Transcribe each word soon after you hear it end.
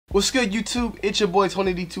What's good, YouTube? It's your boy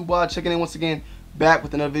Tony D2 checking in once again, back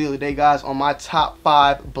with another video today, guys, on my top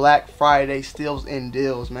 5 Black Friday steals and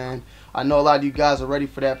deals, man. I know a lot of you guys are ready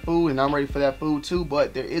for that food, and I'm ready for that food too,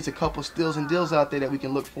 but there is a couple steals and deals out there that we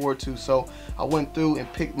can look forward to. So I went through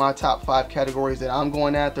and picked my top 5 categories that I'm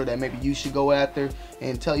going after, that maybe you should go after,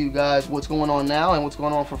 and tell you guys what's going on now and what's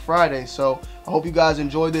going on for Friday. So I hope you guys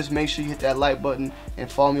enjoyed this. Make sure you hit that like button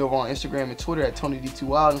and follow me over on Instagram and Twitter at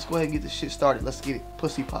TonyD2Wild. Let's go ahead and get this shit started. Let's get it.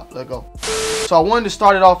 Pussy pop. Let's go. So I wanted to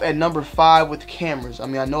start it off at number 5 with cameras. I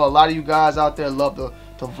mean, I know a lot of you guys out there love to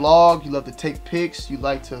vlog, you love to take pics, you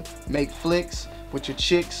like to make flicks with your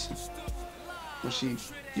chicks. I'm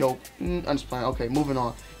just playing. Okay, moving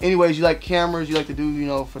on. Anyways, you like cameras, you like to do, you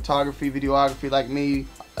know, photography, videography like me.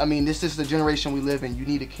 I mean, this is the generation we live in. You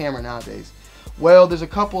need a camera nowadays. Well, there's a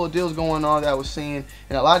couple of deals going on that I was seeing,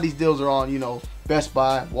 and a lot of these deals are on, you know, Best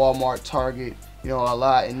Buy, Walmart, Target, you know, a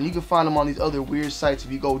lot. And you can find them on these other weird sites.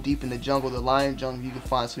 If you go deep in the jungle, the lion jungle, you can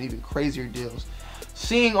find some even crazier deals.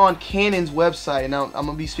 Seeing on Canon's website, and I'm going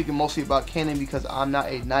to be speaking mostly about Canon because I'm not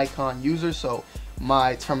a Nikon user, so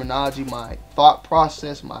my terminology, my thought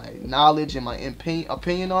process, my knowledge, and my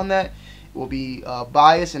opinion on that will be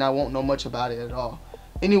biased, and I won't know much about it at all.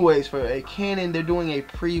 Anyways, for a Canon, they're doing a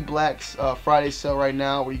pre-Black Friday sale right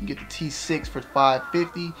now where you can get the T6 for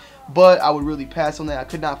 $550, but I would really pass on that. I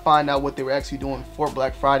could not find out what they were actually doing for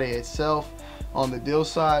Black Friday itself on the deal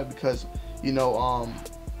side because, you know,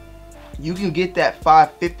 you can get that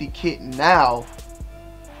 $550 kit now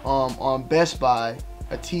on Best Buy,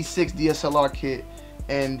 a T6 DSLR kit,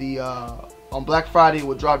 and the on Black Friday it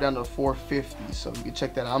will drop down to $450. So you can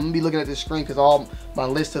check that out. I'm gonna be looking at this screen because all my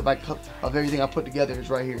list of everything I put together is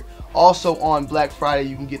right here. Also on Black Friday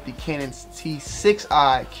you can get the Canon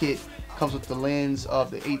T6i kit. Comes with the lens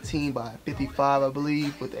of the 18 by 55, I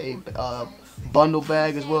believe, with a bundle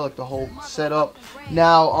bag as well, like the whole setup.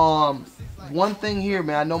 Now, one thing here,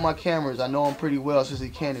 man, I know my cameras, I know them pretty well, especially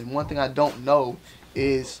Canon. One thing I don't know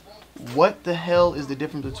is what the hell is the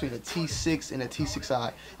difference between a T6 and a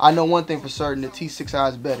T6i. I know one thing for certain, the T6i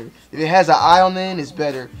is better. If it has an eye on the end, it's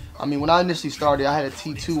better. I mean, when I initially started, I had a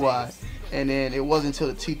T2i, and then it wasn't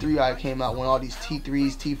until the T3i came out when all these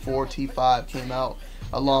T3s, T4, T5 came out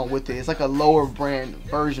along with it. It's like a lower brand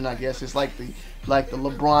version, I guess. It's like the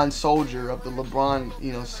LeBron Soldier of the LeBron,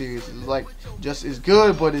 you know, series. It's like just as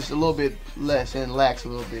good, but it's a little bit less and lacks a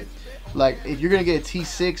little bit. Like if you're gonna get a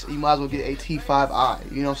T6, you might as well get a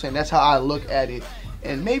T5i. You know what I'm saying? That's how I look at it.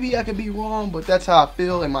 And maybe I could be wrong, but that's how I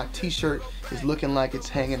feel. And my T-shirt is looking like it's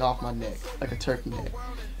hanging off my neck, like a turkey neck.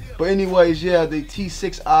 But anyways, yeah, the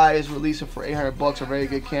T6i is releasing for $800. A very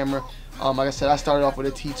good camera. Like I said, I started off with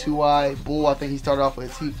a T2i. Bull, I think he started off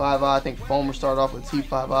with a T5i. I think Foamer started off with a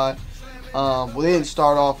T5i. Well, they didn't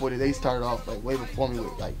start off with it. They started off like way before me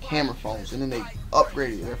with like camera phones, and then they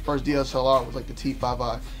upgraded. Their first DSLR was like the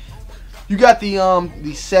T5i. You got the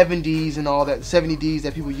 70s and all that, 70Ds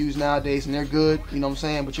that people use nowadays, and they're good. You know what I'm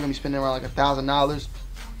saying? But you're gonna be spending around like $1,000.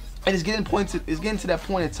 And it's getting to that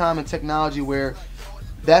point in time in technology where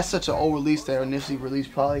that's such an old release that initially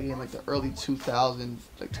released probably in like the early 2000s,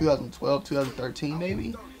 like 2012, 2013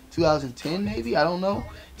 maybe, 2010 maybe, I don't know.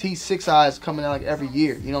 T6i is coming out like every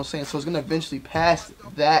year, you know what I'm saying? So it's gonna eventually pass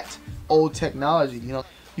that old technology, you know.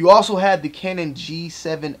 You also had the Canon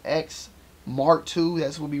G7X Mark II.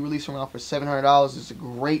 That's will be released around for $700. It's a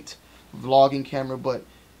great vlogging camera, but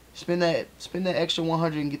spend that extra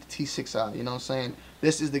 $100 and get the T6i, you know what I'm saying?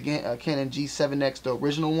 This is the Canon G7X, the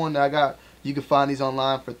original one that I got. You can find these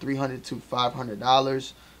online for $300 to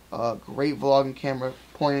 $500. Great vlogging camera,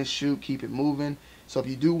 point and shoot, keep it moving. So if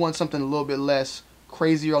you do want something a little bit less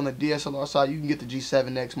crazier on the DSLR side, you can get the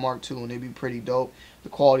G7X Mark II, and they'd be pretty dope. The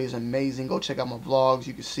quality is amazing. Go check out my vlogs.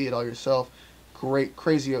 You can see it all yourself. Great,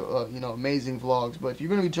 crazy, you know, amazing vlogs. But if you're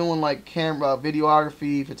gonna be doing like camera,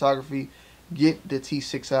 videography, photography, get the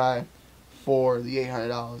T6i for the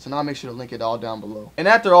 $800, and I'll make sure to link it all down below. And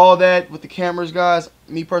after all that with the cameras, guys,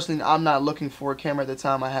 me personally, I'm not looking for a camera at the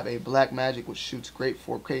time. I have a Blackmagic which shoots great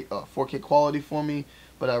 4K quality for me,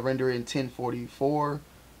 but I render it in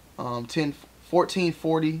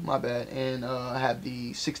 1440, my bad. And I have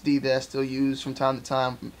the 6D that I still use from time to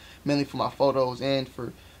time, mainly for my photos and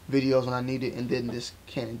for videos when I need it, and then this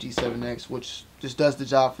Canon G7X, which just does the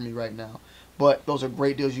job for me right now. But those are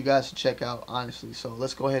great deals you guys should check out, honestly. So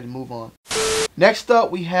let's go ahead and move on. Next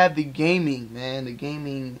up, we have the gaming, man, the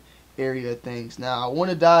gaming area of things. Now, I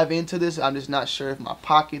want to dive into this. I'm just not sure if my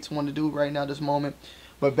pockets want to do it right now, this moment.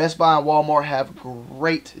 But Best Buy and Walmart have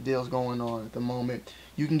great deals going on at the moment.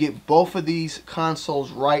 You can get both of these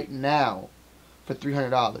consoles right now for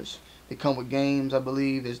 $300. They come with games, I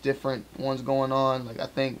believe. There's different ones going on. Like I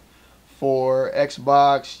think For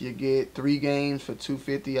Xbox, you get 3 games for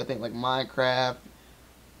 $250. I think like Minecraft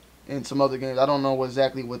and some other games. I don't know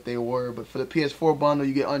exactly what they were, but for the PS4 bundle,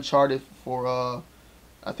 you get Uncharted for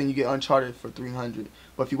I think you get Uncharted for $300.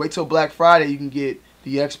 But if you wait till Black Friday, you can get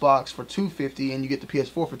the Xbox for $250 and you get the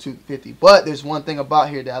PS4 for $250. But there's one thing about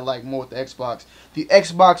here that I like more with the Xbox. The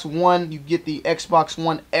Xbox One, you get the Xbox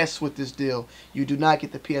One S with this deal. You do not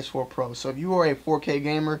get the PS4 Pro. So if you are a 4K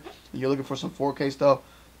gamer and you're looking for some 4K stuff,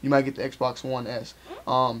 you might get the Xbox One S.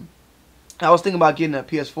 I was thinking about getting a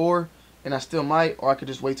PS4, and I still might, or I could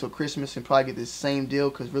just wait till Christmas and probably get this same deal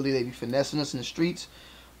because really they be finessing us in the streets.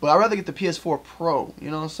 But I'd rather get the PS4 Pro, you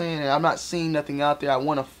know what I'm saying? And I'm not seeing nothing out there. I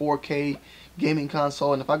want a 4K gaming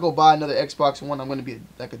console, and if I go buy another Xbox One, I'm going to be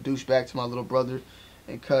like a douchebag to my little brother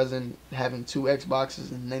and cousin having 2 Xboxes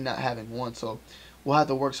and they not having one. So we'll have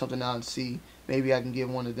to work something out and see. Maybe I can give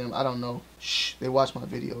one of them. I don't know. Shh, they watch my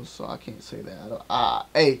videos, so I can't say that.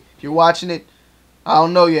 Hey, if you're watching it, I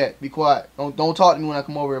don't know yet. Be quiet. Don't talk to me when I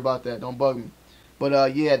come over here about that. Don't bug me.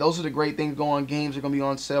 But yeah, those are the great things going on. Games are going to be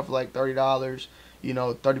on sale for like $30. You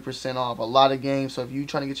know, 30% off. A lot of games. So if you're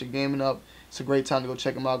trying to get your gaming up, it's a great time to go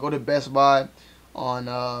check them out. Go to Best Buy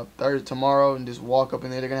on Thursday tomorrow and just walk up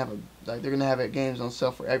in there. They're gonna have games on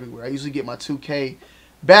sale for everywhere. I usually get my 2K.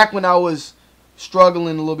 Back when I was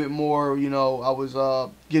struggling a little bit more, you know, I was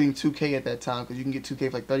getting 2K at that time because you can get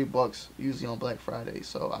 2K for like $30 usually on Black Friday.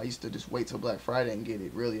 So I used to just wait till Black Friday and get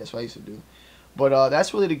it. Really, that's what I used to do. But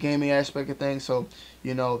that's really the gaming aspect of things. So,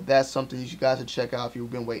 you know, that's something you guys should check out if you've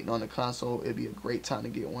been waiting on the console. It'd be a great time to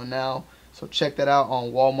get one now. So check that out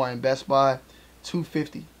on Walmart and Best Buy.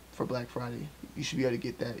 $250 for Black Friday. You should be able to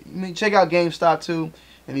get that. I mean, check out GameStop too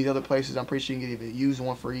and these other places. I'm pretty sure you can get a used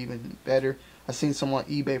one for even better. I've seen some on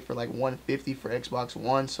eBay for like $150 for Xbox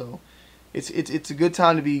One. So it's a good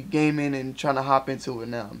time to be gaming and trying to hop into it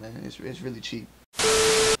now, man. It's really cheap.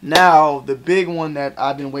 Now, the big one that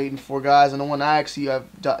I've been waiting for, guys, and the one I actually have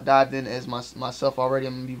dived in as myself already.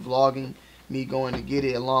 I'm going to be vlogging me going to get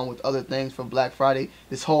it along with other things for Black Friday.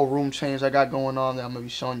 This whole room change I got going on that I'm going to be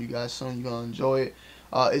showing you guys soon. You're going to enjoy it.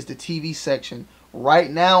 Is the TV section. Right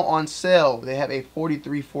now on sale, they have a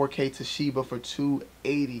 43 4K Toshiba for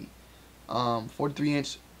 $280.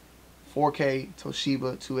 43-inch 4K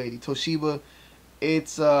Toshiba, $280. Toshiba,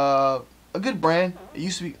 it's a good brand. It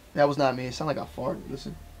used to be. That was not me. It sounded like I farted.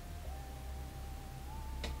 Listen.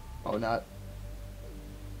 Oh, not.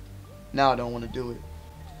 Now I don't want to do it.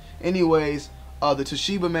 Anyways, the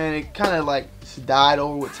Toshiba, man, it kind of like died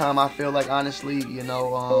over with time. I feel like, honestly, you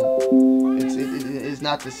know, it's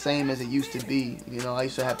not the same as it used to be. You know, I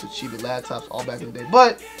used to have Toshiba laptops all back in the day,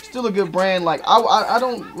 but still a good brand. Like I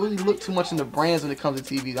don't really look too much into brands when it comes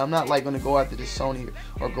to TVs. I'm not like gonna go after this Sony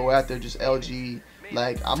or go after just LG.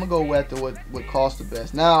 Like I'm gonna go after what costs the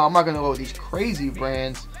best. Now I'm not gonna go with these crazy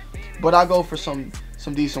brands, but I go for some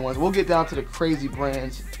decent ones. We'll get down to the crazy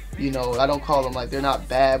brands. You know, I don't call them like they're not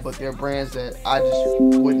bad, but they're brands that I just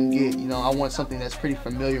wouldn't get. You know, I want something that's pretty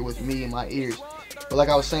familiar with me and my ears. But like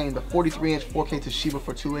I was saying, the 43-inch 4K Toshiba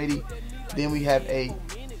for $280. Then we have a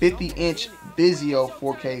 50-inch Vizio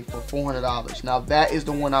 4K for $400. Now that is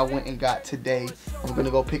the one I went and got today. I'm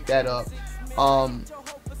gonna go pick that up.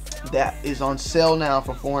 That is on sale now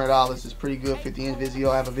for $400. It's pretty good. 50-inch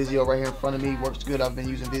Vizio. I have a Vizio right here in front of me. Works good. I've been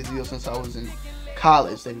using Vizio since I was in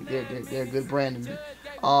college. They're a good brand to me.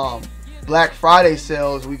 Black Friday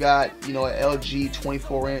sales, we got, you know, an LG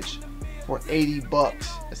 24-inch for $80.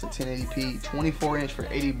 That's a 1080p 24-inch for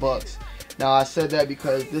 $80. Now I said that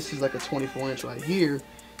because this is like a 24-inch right here,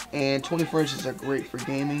 and 24 inches are great for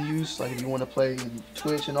gaming use, like if you want to play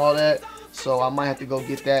Twitch and all that. So I might have to go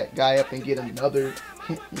get that guy up and get another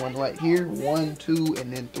one right here, 1, 2,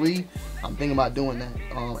 and then 3. I'm thinking about doing that.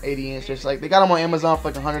 80-inch, just like they got them on Amazon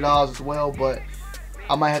for like $100 as well, but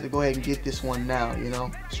I might have to go ahead and get this one now, you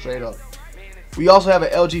know, straight up. We also have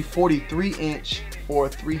an LG 43-inch for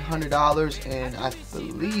 $300, and I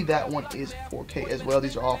believe that one is 4K as well.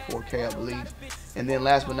 These are all 4K, I believe. And then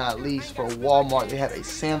last but not least, for Walmart, they have a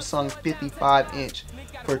Samsung 55-inch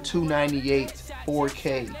for $298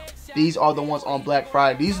 4K. These are the ones on Black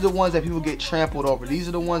Friday. These are the ones that people get trampled over. These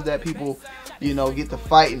are the ones that people, you know, get to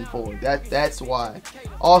fighting for. That's why.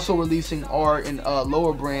 Also releasing are in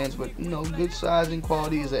lower brands with, you know, good size and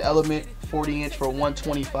quality is an Element 40-inch for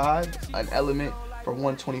 $125. An Element for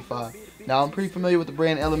 $125. Now I'm pretty familiar with the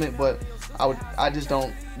brand Element, but I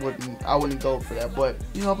wouldn't go for that. But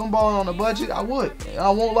you know, if I'm balling on a budget, I would. I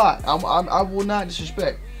won't lie. I will not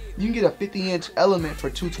disrespect. You can get a 50-inch Element for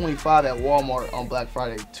 $225 at Walmart on Black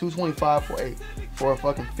Friday. $225 for a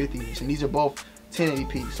fucking 50-inch, and these are both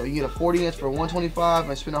 1080p. So you get a 40-inch for $125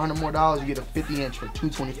 and spend $100 more. You get a 50-inch for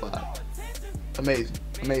 $225. Amazing,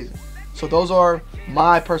 amazing. So those are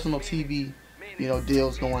my personal TV, you know,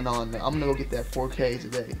 deals going on. I'm gonna go get that 4K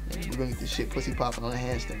today, and we're gonna get this shit pussy popping on a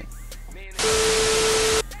handstand.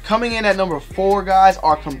 Coming in at number 4, guys,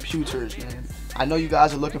 are computers, man. I know you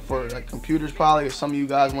guys are looking for like computers probably, or some of you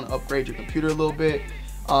guys want to upgrade your computer a little bit.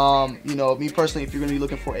 You know, me personally, if you're gonna be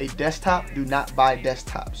looking for a desktop, do not buy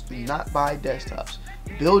desktops. Do not buy desktops.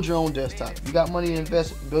 Build your own desktop. You got money to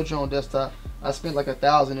invest, build your own desktop. I spent like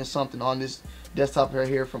 $1,000 and something on this desktop right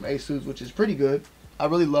here from ASUS, which is pretty good. I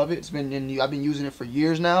really love it. I've been using it for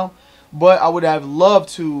years now, but I would have loved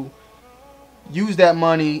to use that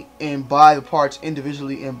money and buy the parts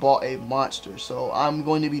individually and bought a monster. So I'm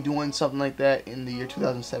going to be doing something like that in the year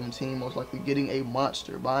 2017, most likely getting a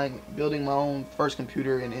monster, building my own first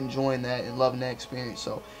computer and enjoying that and loving that experience.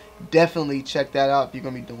 So definitely check that out if you're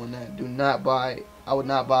going to be doing that. Do not buy, I would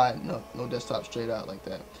not buy no desktop straight out like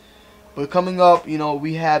that. But coming up, you know,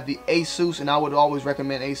 we have the ASUS, and I would always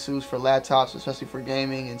recommend ASUS for laptops, especially for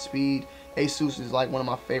gaming and speed. ASUS is like one of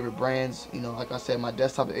my favorite brands. You know, like I said, my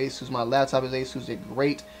desktop is ASUS, my laptop is ASUS. They're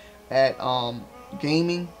great at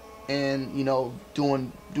gaming and, you know,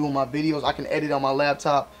 doing my videos. I can edit on my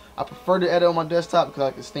laptop. I prefer to edit on my desktop because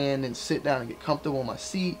I can stand and sit down and get comfortable on my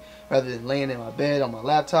seat rather than laying in my bed on my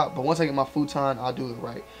laptop. But once I get my futon, I'll do it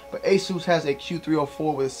right. But ASUS has a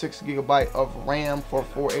Q304 with 6 GB of RAM for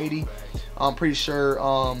 480. I'm pretty sure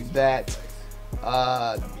that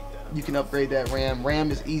you can upgrade that RAM.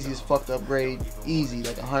 RAM is easy as fuck to upgrade. Easy,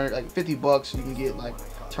 like $50 you can get, like,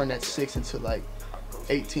 turn that 6 into like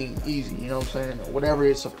 18 easy, you know what I'm saying, or whatever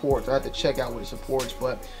it supports. I have to check out what it supports,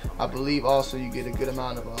 but I believe also you get a good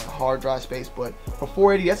amount of hard drive space. But for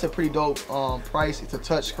 480, that's a pretty dope price. It's a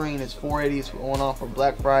touch screen. It's 480. It's going on for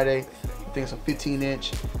Black Friday. I think it's a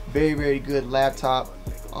 15-inch, very good laptop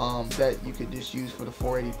that you could just use for the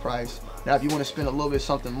 480 price. Now if you want to spend a little bit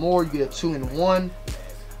something more, you get a 2-in-1,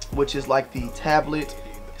 which is like the tablet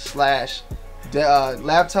slash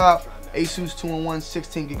laptop. ASUS 2-in-1,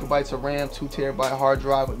 16 GB of RAM, 2 TB hard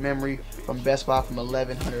drive with memory from Best Buy from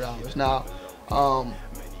 $1,100. Now,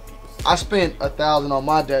 I spent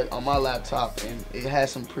 $1,000 on my laptop, and it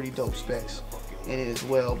has some pretty dope specs in it as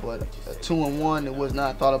well. But a 2-in-1, it was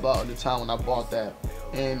not thought about at the time when I bought that,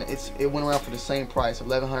 and it went around for the same price,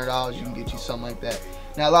 $1,100. You can get you something like that.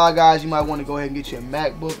 Now, a lot of guys, you might want to go ahead and get you a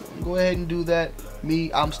MacBook. Go ahead and do that.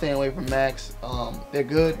 Me, I'm staying away from Macs. They're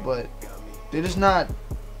good, but they're just not.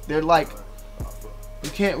 They're like, you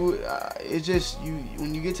can't. It's just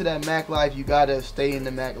when you get to that Mac life, you gotta stay in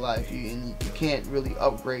the Mac life. You can't really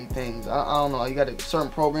upgrade things. I don't know. You gotta, certain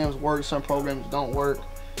programs work, some programs don't work,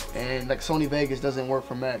 and like Sony Vegas doesn't work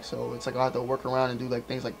for Mac, so it's like I have to work around and do like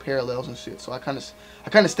things like parallels and shit. So I kind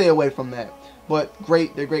of stay away from that. But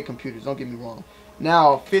they're great computers. Don't get me wrong.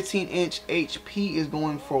 Now, 15-inch HP is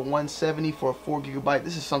going for $170 for a 4 GB.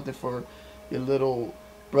 This is something for your little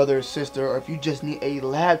brother or sister, or if you just need a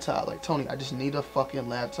laptop, like Tony, I just need a fucking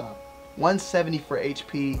laptop. $170 for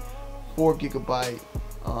HP, 4 GB.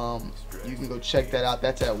 You can go check that out.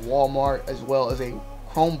 That's at Walmart, as well as a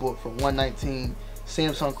Chromebook for $119.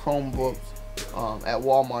 Samsung Chromebook at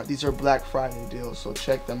Walmart. These are Black Friday deals, so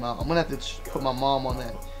check them out. I'm gonna have to put my mom on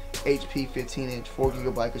that HP 15-inch 4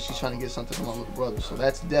 GB because she's trying to get something for my little brother. So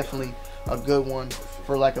that's definitely a good one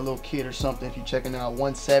for like a little kid or something. If you're checking out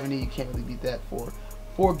 $170, you can't really beat that for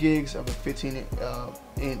 4 gigs of a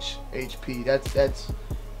 15-inch HP.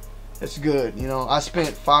 That's good. You know, I spent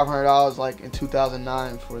 $500 like in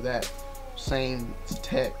 2009 for that same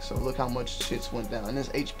tech. So look how much shit's went down. And this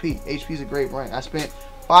HP. HP's a great brand. I spent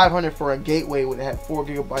 $500 for a gateway that had 4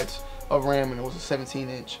 GB of RAM and it was a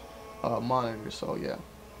 17-inch monitor. So yeah,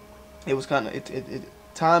 it was kind of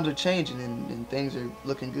times are changing and things are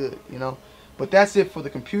looking good, you know. But that's it for the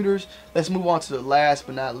computers. Let's move on to the last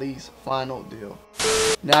but not least final deal.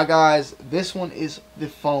 Now guys, this one is the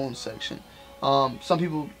phone section. Some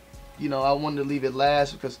people, you know, I wanted to leave it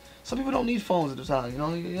last because some people don't need phones at the time. You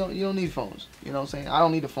know, you don't need phones. You know what I'm saying? I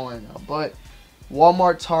don't need a phone right now. But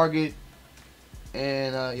Walmart, Target,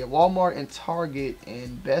 and Walmart and Target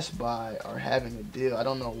and Best Buy are having a deal. I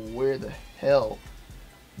don't know where the hell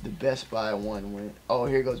the Best Buy one went. Oh,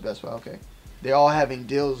 here goes Best Buy. Okay. They're all having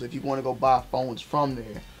deals if you want to go buy phones from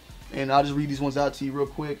there. And I'll just read these ones out to you real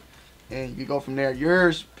quick, and you go from there.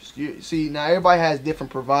 See, now everybody has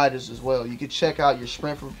different providers as well. You could check out your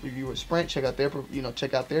Sprint. If you were Sprint, check out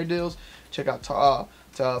their deals. Check out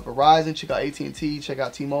Verizon. Check out AT&T. Check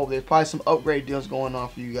out T-Mobile. There's probably some upgrade deals going on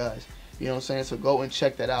for you guys. You know what I'm saying? So go and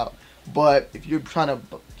check that out. But if you're trying to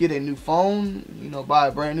get a new phone, you know, buy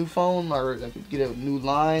a brand new phone, or get a new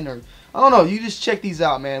line, or I don't know, you just check these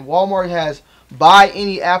out, man. Walmart has Buy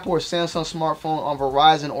any Apple or Samsung smartphone on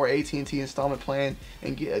Verizon or AT&T installment plan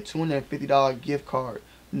and get a $250 gift card.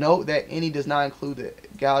 Note that any does not include the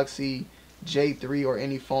Galaxy J3 or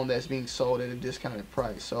any phone that's being sold at a discounted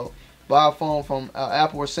price. So buy a phone from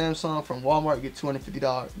Apple or Samsung from Walmart, get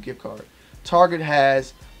 $250 gift card. Target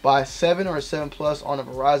has buy 7 or 7 Plus on a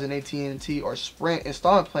Verizon, AT&T, or Sprint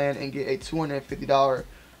installment plan and get a $250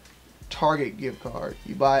 Target gift card.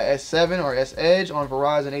 You buy S7 or S Edge on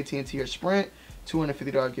Verizon, AT&T, or Sprint,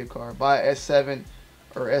 $250 gift card. Buy S7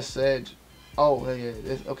 or S Edge. Oh yeah,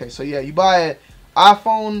 okay. So yeah, you buy an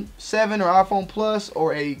iPhone 7 or iPhone Plus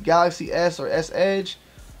or a Galaxy S or S Edge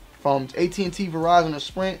from AT&T, Verizon, or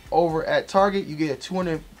Sprint over at Target, you get a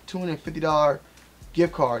 $250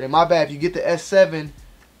 gift card. And my bad, if you get the S7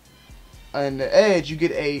 and the Edge, you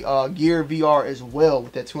get a Gear VR as well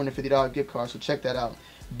with that $250 gift card. So check that out.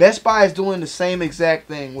 Best Buy is doing the same exact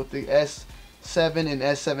thing with the S7 and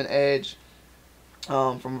S7 Edge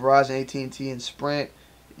from Verizon, AT&T, and Sprint.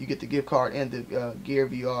 You get the gift card and the Gear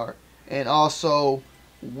VR. And also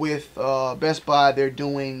with Best Buy, they're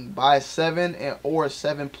doing buy 7 or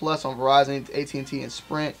 7 Plus on Verizon, AT&T, and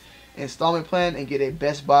Sprint installment plan and get a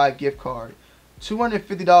Best Buy gift card.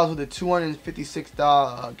 $250 with the 256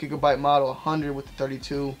 gigabyte model, $100 with the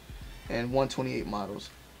 32 and 128 models.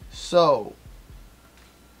 So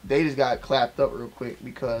they just got clapped up real quick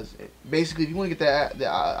because basically if you want to get the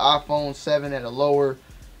iPhone 7 at a lower,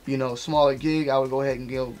 smaller gig, I would go ahead and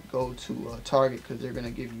go to Target because they're gonna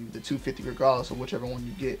give you the $250 regardless of whichever one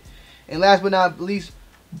you get. And last but not least,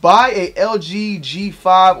 buy a LG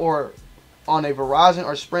G5 or on a Verizon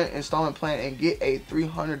or Sprint installment plan and get a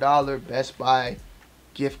 $300 Best Buy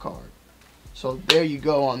gift card. So there you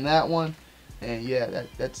go on that one. And yeah,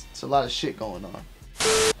 that's a lot of shit going on.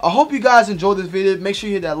 I hope you guys enjoyed this video. Make sure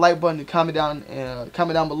you hit that like button and comment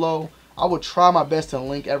down below. I will try my best to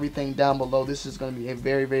link everything down below. This is going to be a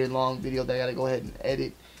very, very long video that I got to go ahead and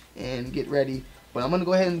edit and get ready. But I'm going to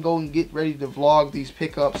go ahead and get ready to vlog these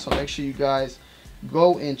pickups. So make sure you guys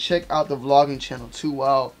go and check out the vlogging channel Too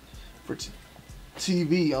Wild for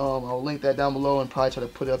TV. I'll link that down below and probably try to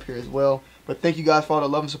put it up here as well. But thank you guys for all the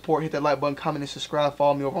love and support. Hit that like button, comment, and subscribe.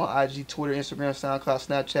 Follow me over on IG, Twitter, Instagram, SoundCloud,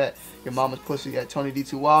 Snapchat. Your mama's pussy at Tony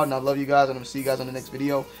D2 Wild. And I love you guys. And I'm going to see you guys on the next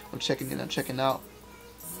video. I'm checking in. I'm checking out.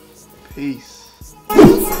 Peace.